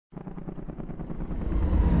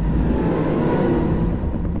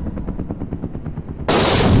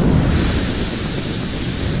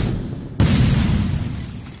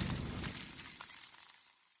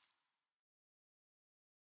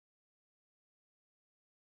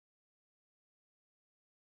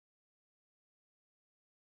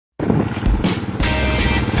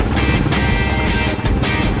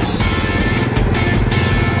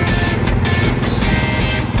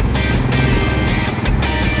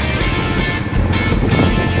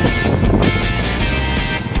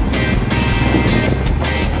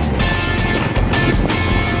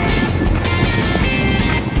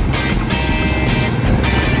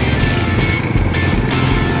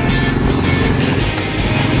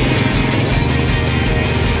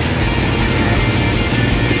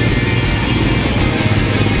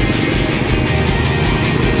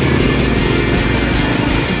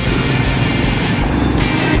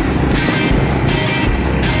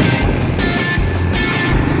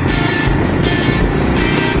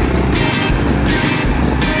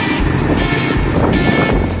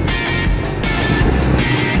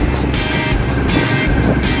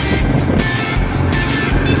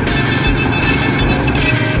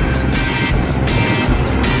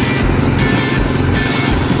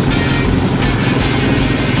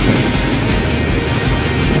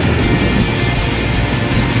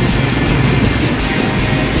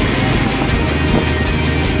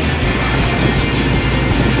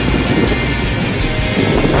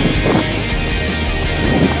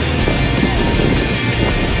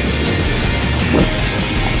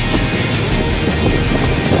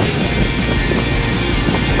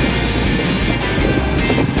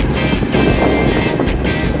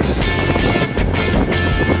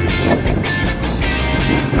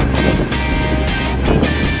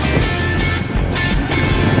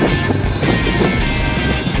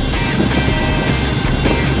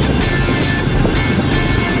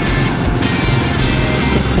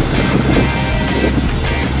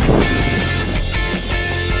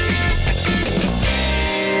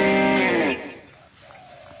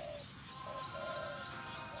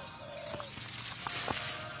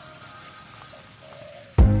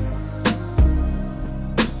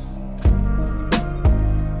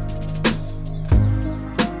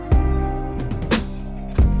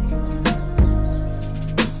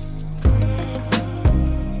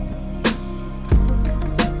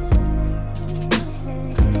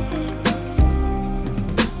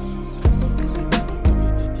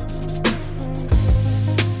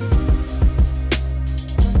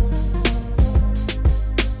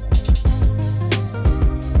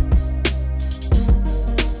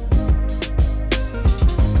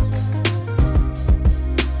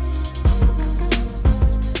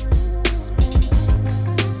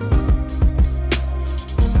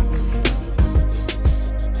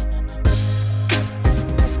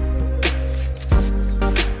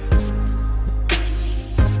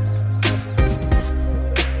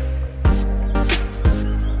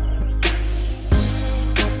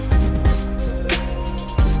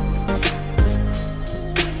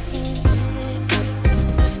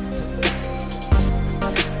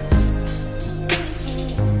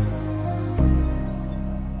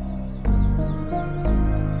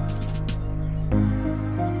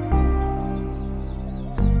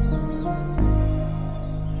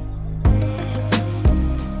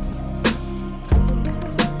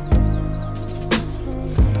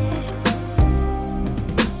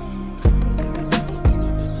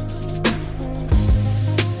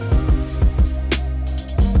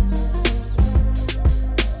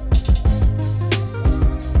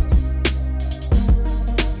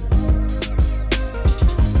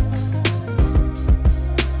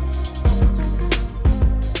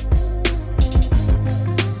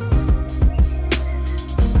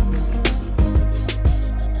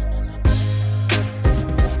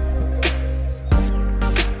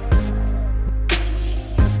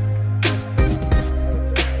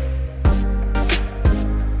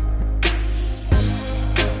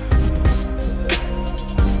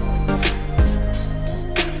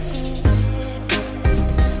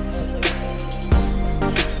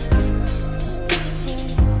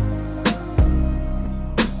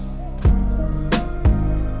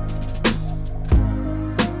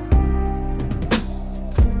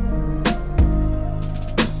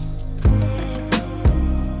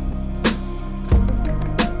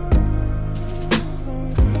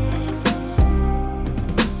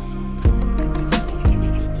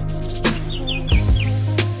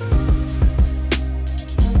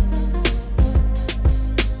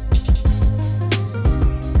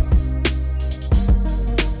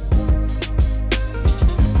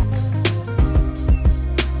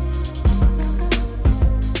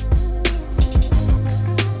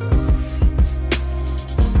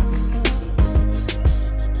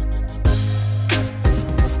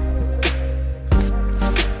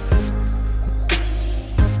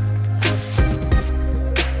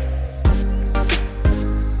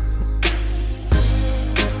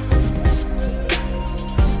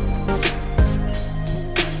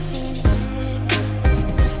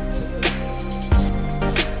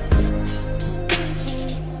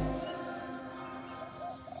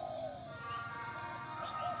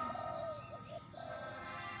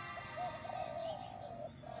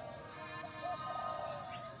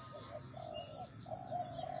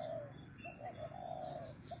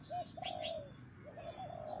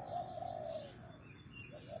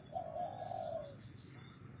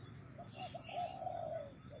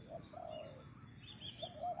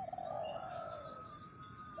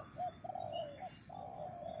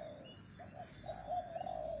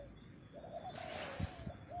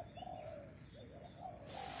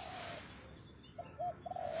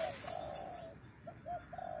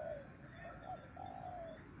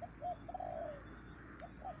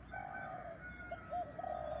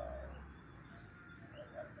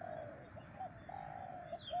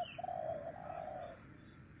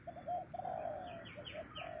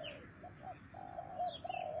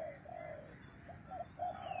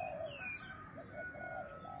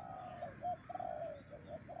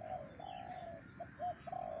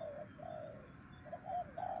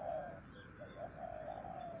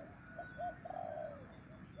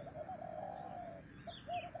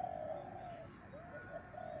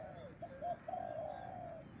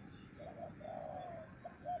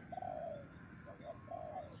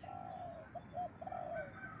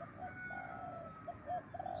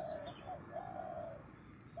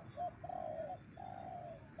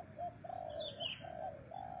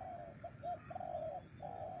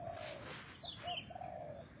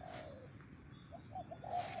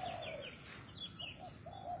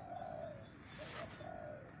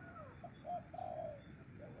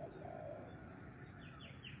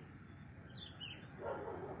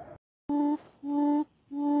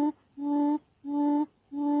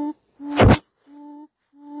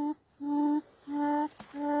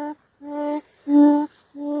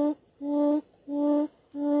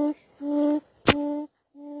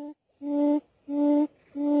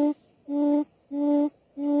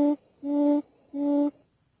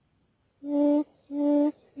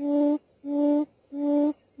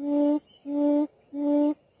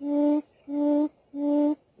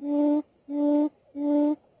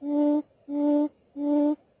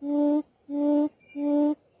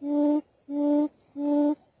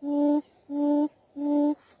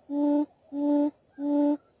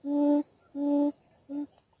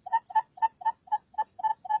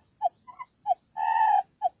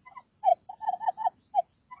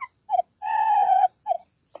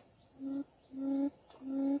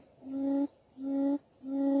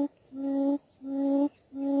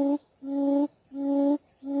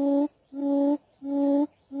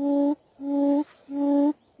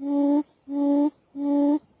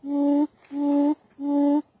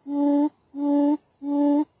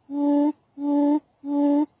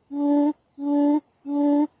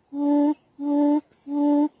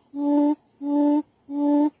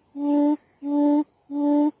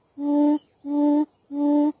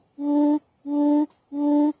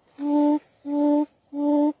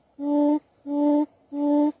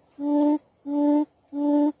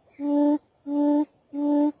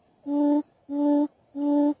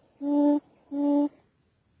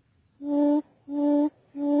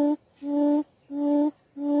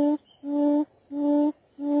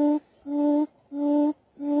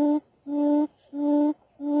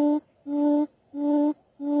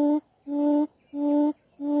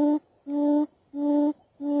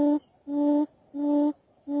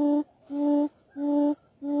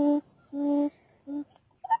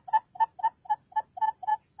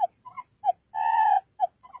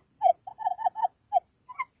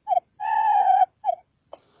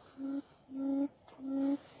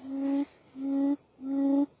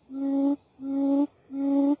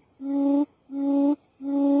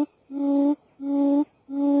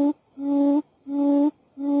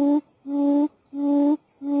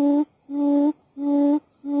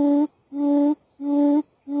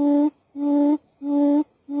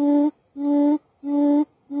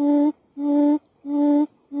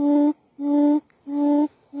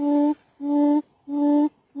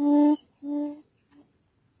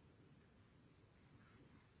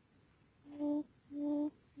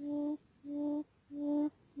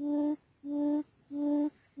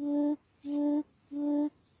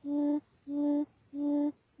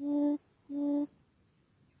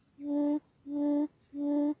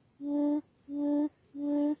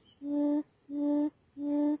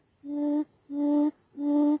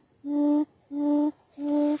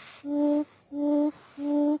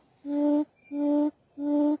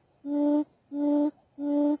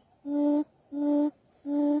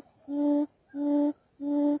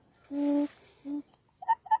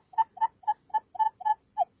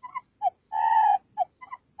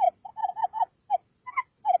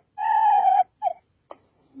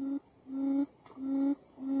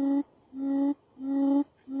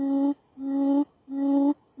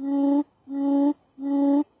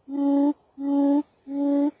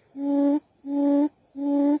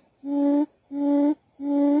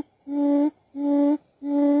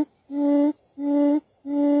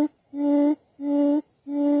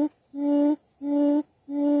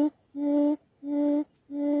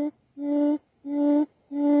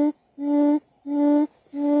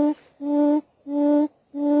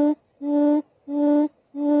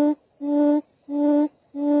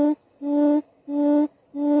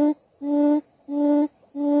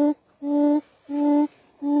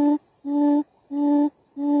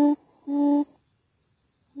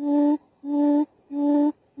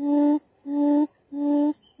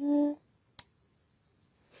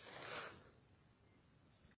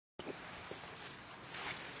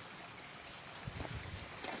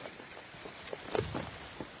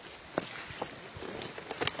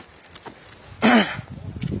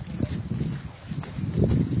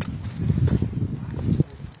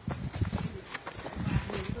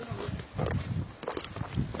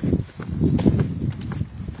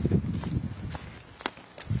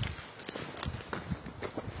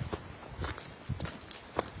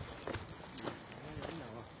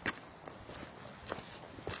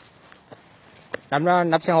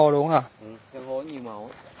nắp san hô luôn hả? Ừ, san hô nhiều màu.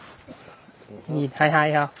 Nhìn hay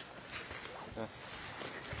hay ha.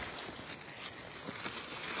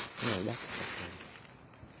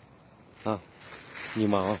 Nhiều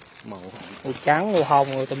màu không? Màu trắng, màu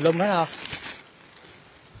hồng, rồi tùm lum hết không?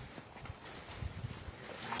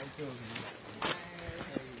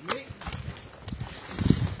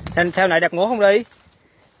 Sao lại đặt ngố không đi?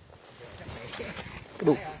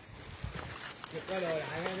 Đủ.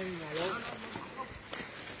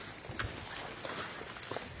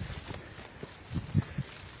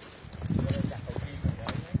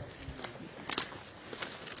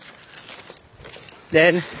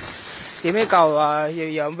 Đền chỉ mấy cầu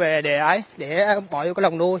dợm về để ấy để bỏ vô cái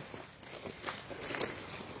lồng nuôi.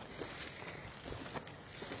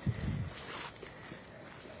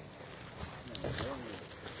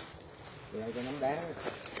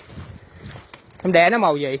 Nấm đá nó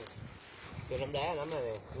màu gì? cái nấm đá nấm này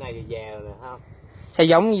này già rồi nè không? Sao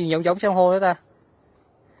giống san hô đó ta?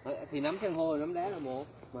 Thì nấm san hô nấm đá là một,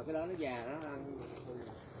 mà cái đó nó già nó ăn.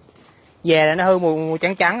 Già là nó hư màu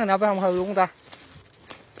trắng trắng nó phải không hư luôn ta?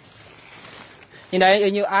 Như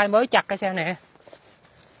đây như ai mới chặt cái sao nè.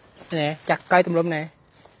 Nè, chặt cây tùm lum nè.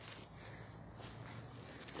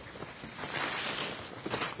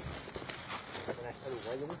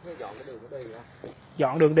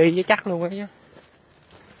 Dọn đường đi với chắc luôn á chứ.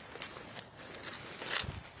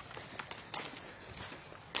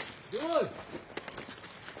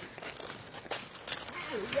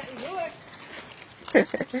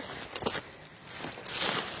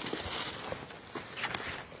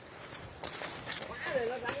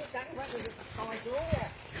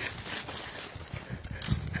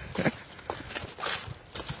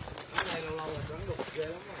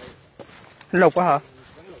 Lục quá hả?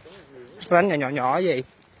 Rắn nhỏ nhỏ gì?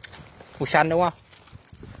 Màu xanh đúng không?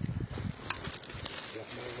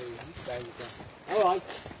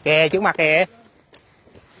 Kìa trước mặt kìa.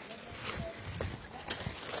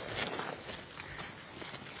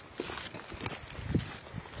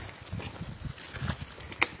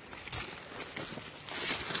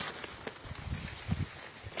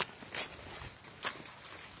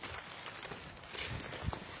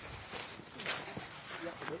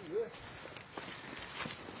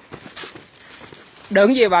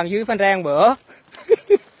 Đứng gì bằng dưới Phan Rang bữa.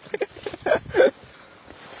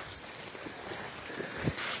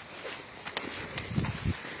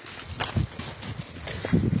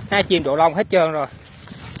 Hai chim độ lông hết trơn rồi.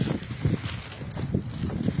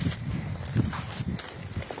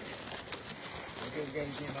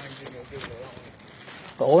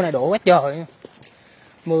 Đổ này đổ quá trời.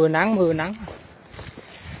 Mưa nắng.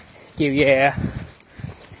 Chiều về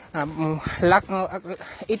lắc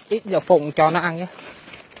ít giờ phùng cho nó ăn nhé.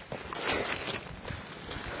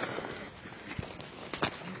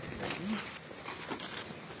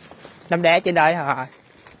 Nấm đá trên đây hả?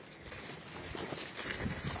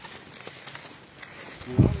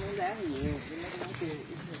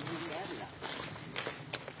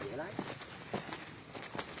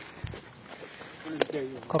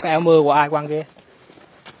 Có cái áo mưa của ai quăng kia?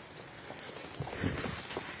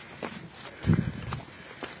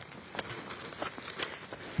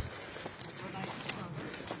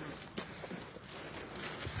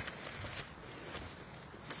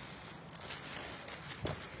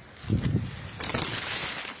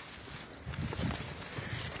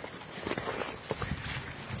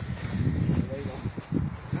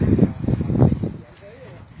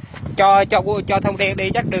 Cho thông đen đi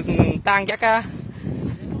chắc đừng tăng chắc á.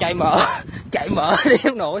 Chạy mở đi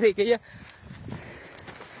không nổi thì kia.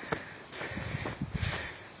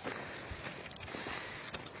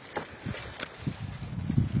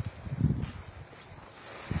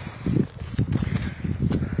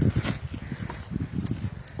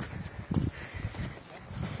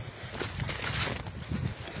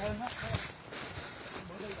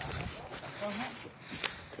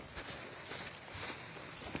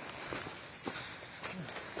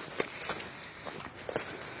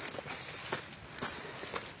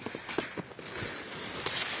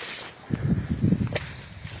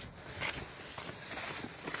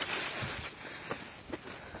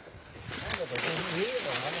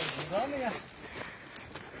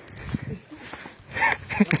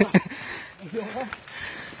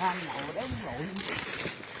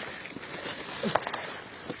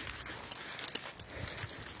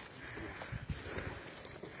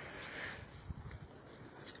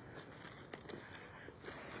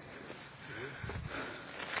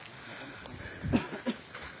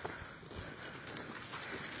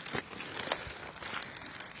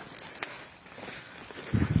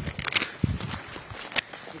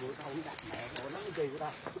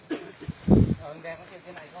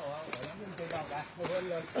 cái này có ổ lắm nhưng chưa đâu cả. Lên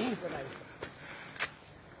lên cái này.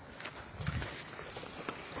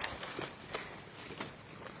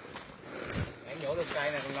 Em nhổ được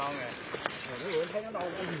cây này còn ngon nè. Rồi cái bữa thấy nó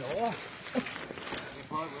đâu có nhổ á.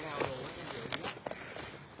 Thôi bữa nào luôn cái gì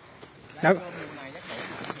đó. Mùa này chắc đổ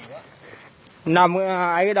nhiều á. Năm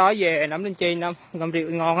ấy cái đó về nắm lên chi năm ngâm rượu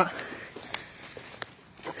ngon á.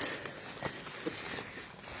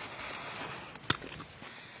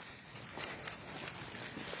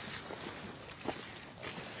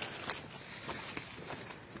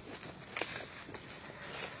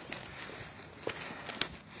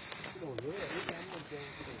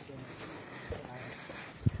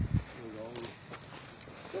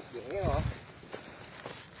 Rất dễ rồi.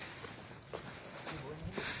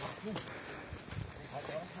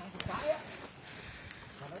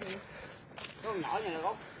 Có con nhỏ này là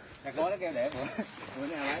có. Thằng có nó kêu để bữa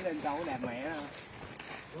nào lấy lên câu đạp mẹ đó.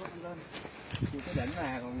 Lên. Chưa có đỉnh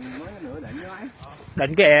là còn mới nửa đỉnh nữa ấy.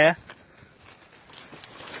 Đỉnh kìa.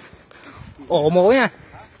 Ổ mối nha.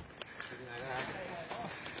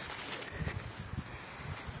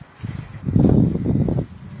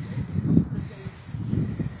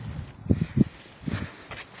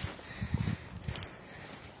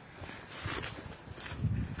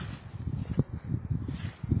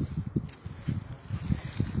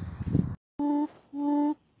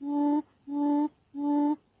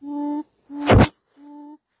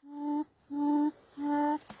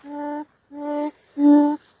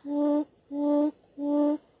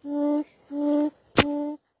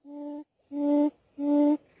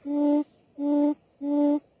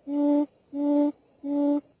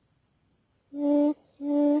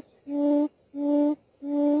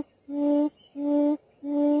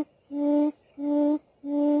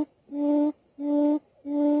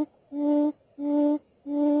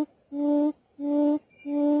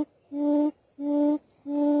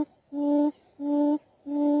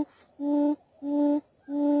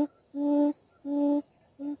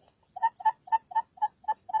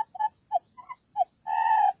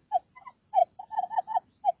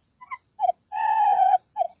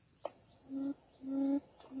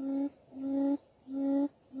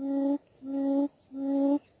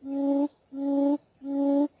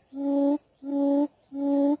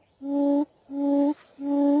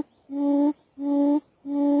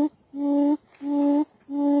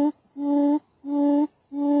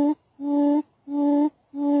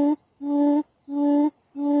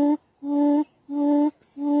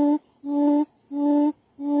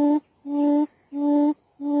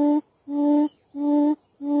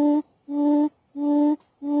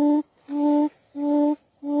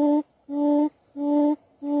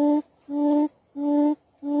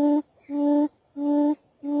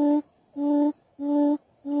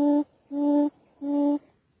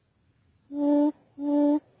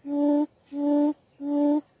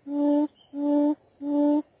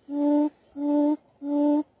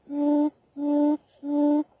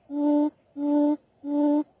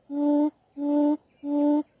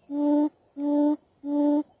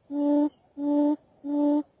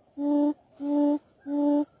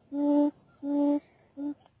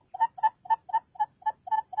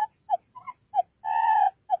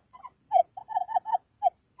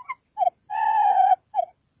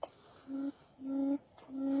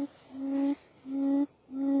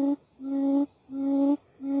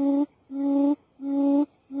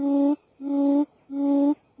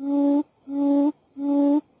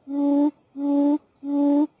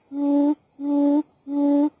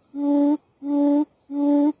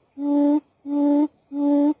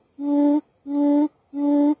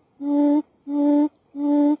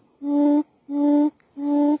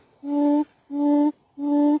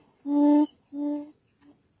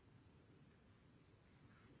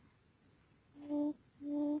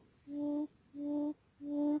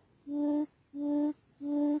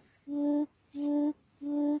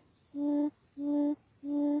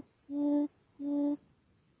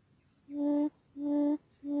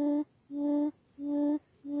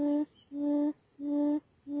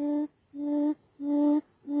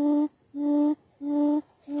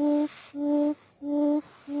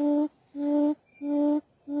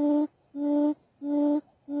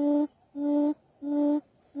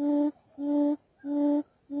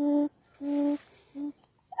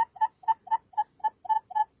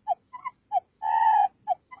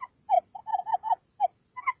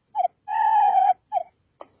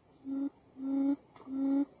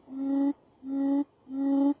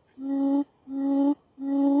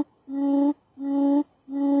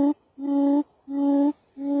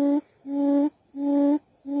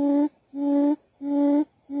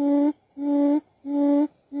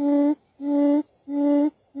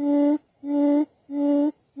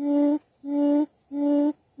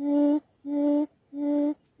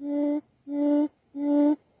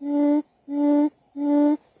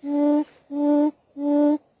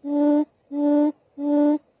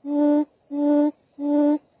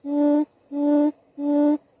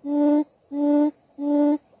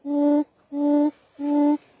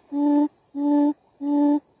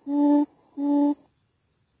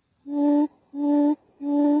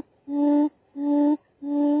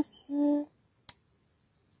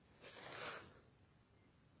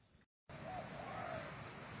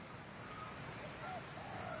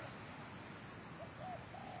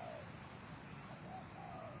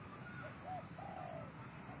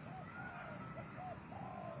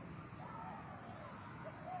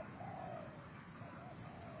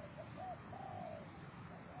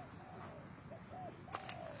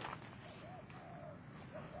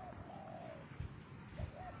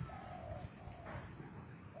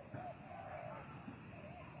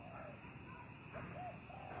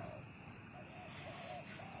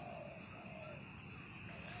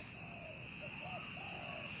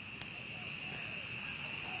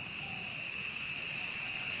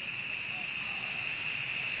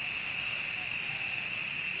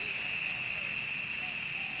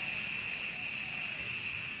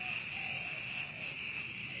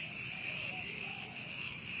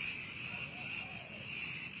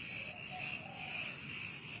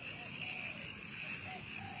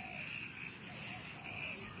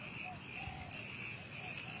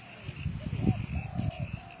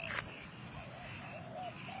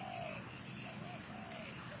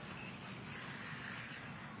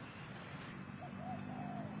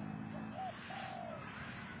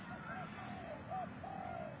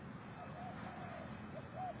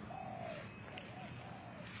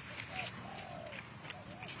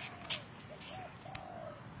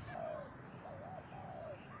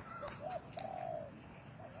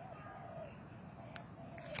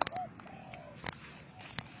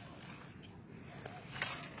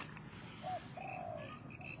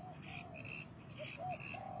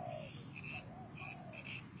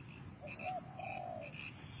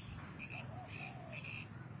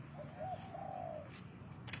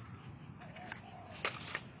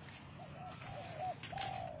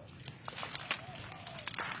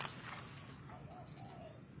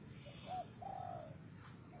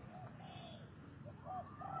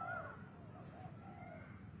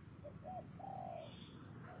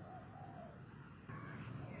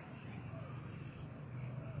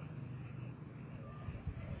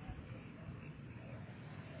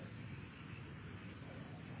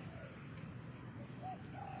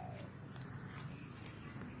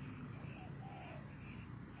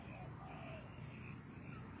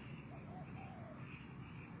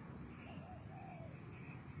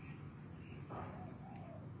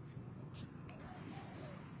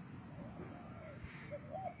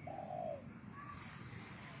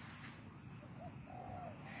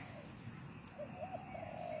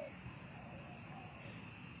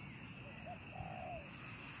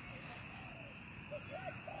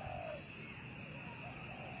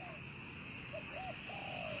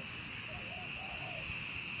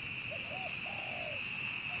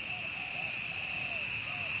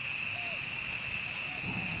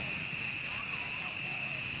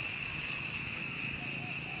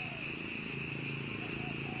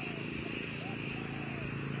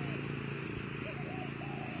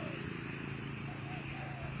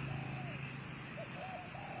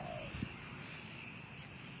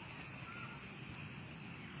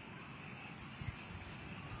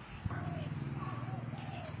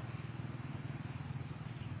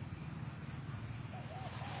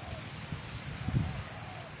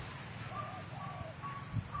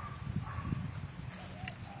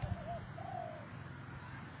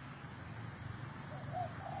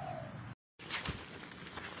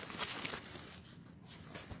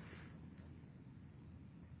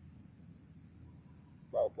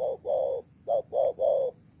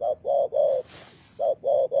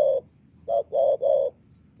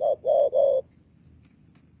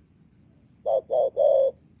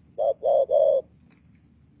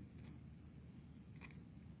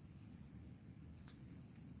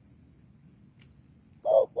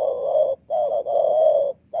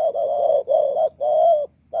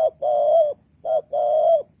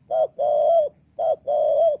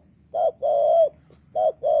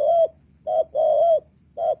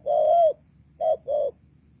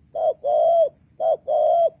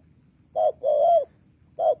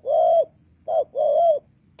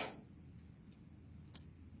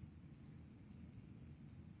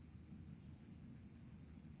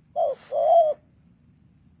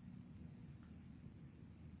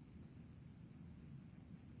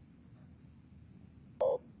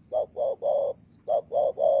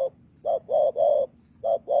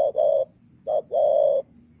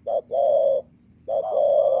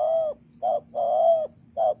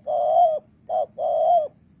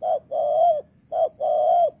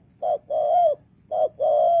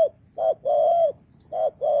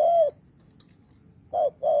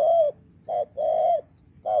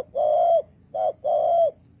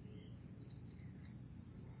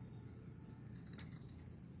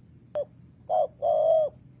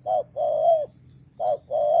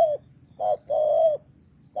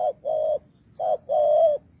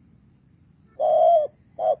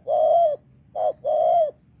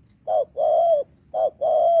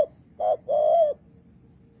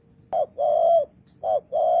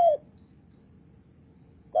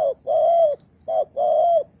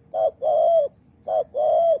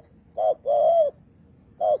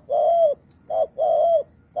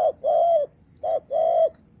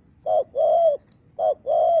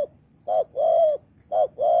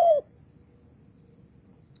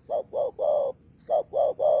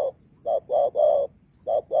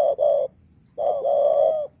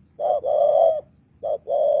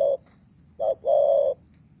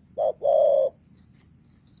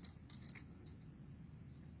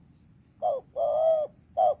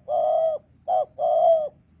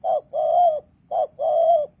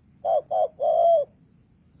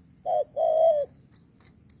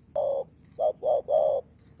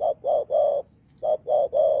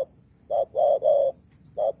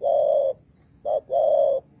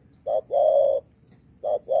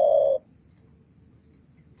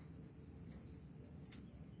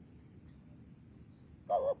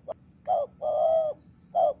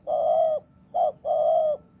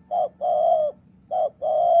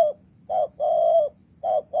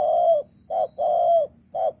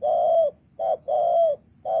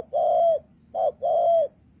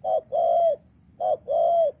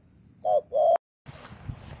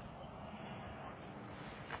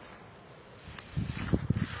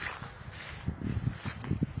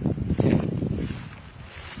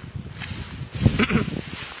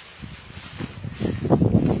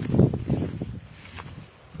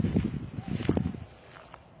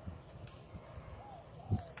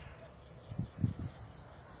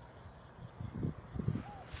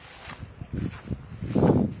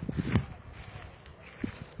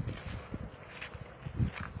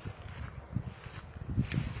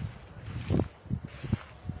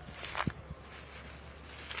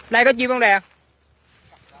 Đây có chim không đè?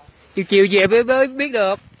 Chiều chiều về mới biết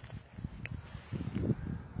được.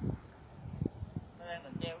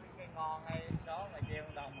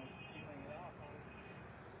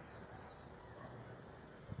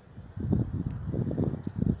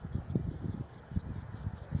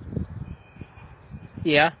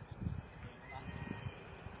 Gì vậy?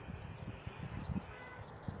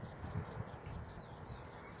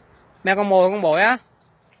 Mang con mồi con bội á.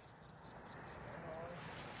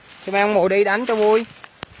 Cho mang con mồi đi đánh cho vui.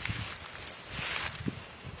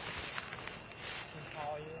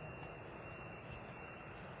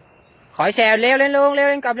 Khỏi xe leo lên luôn, leo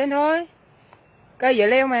lên cầm lên thôi. Cái gì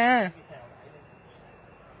leo mà.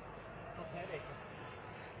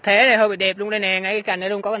 Thế này hơi bị đẹp luôn đây nè, ngay cái cành này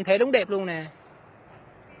luôn có cành thế đúng đẹp luôn nè.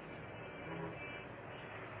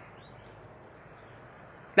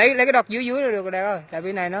 Lấy cái đọt dưới dưới là được rồi đẹp ơi, tại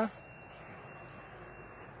bên này nó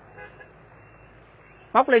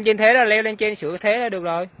móc lên trên thế là leo lên trên sửa thế là được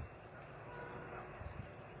rồi.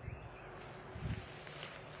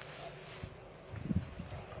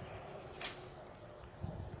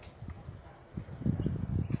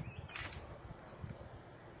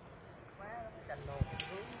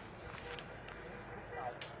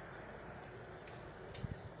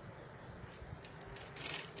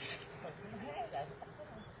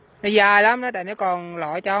 Nó dài lắm đó, tại nó còn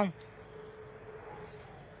lọi trong.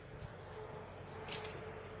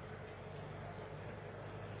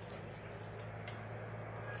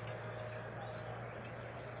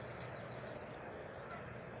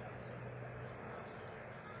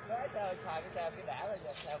 xài cái xào cái đã rồi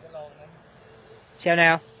giờ xào cái lồn này. Xào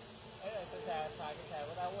nào? Đấy là tôi xài cái xào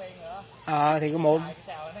của tao quen rồi Ờ thì có mỗi cái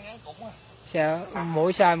xào nó ngắn cũng à. xào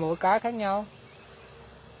mỗi xài mỗi cái khác nhau.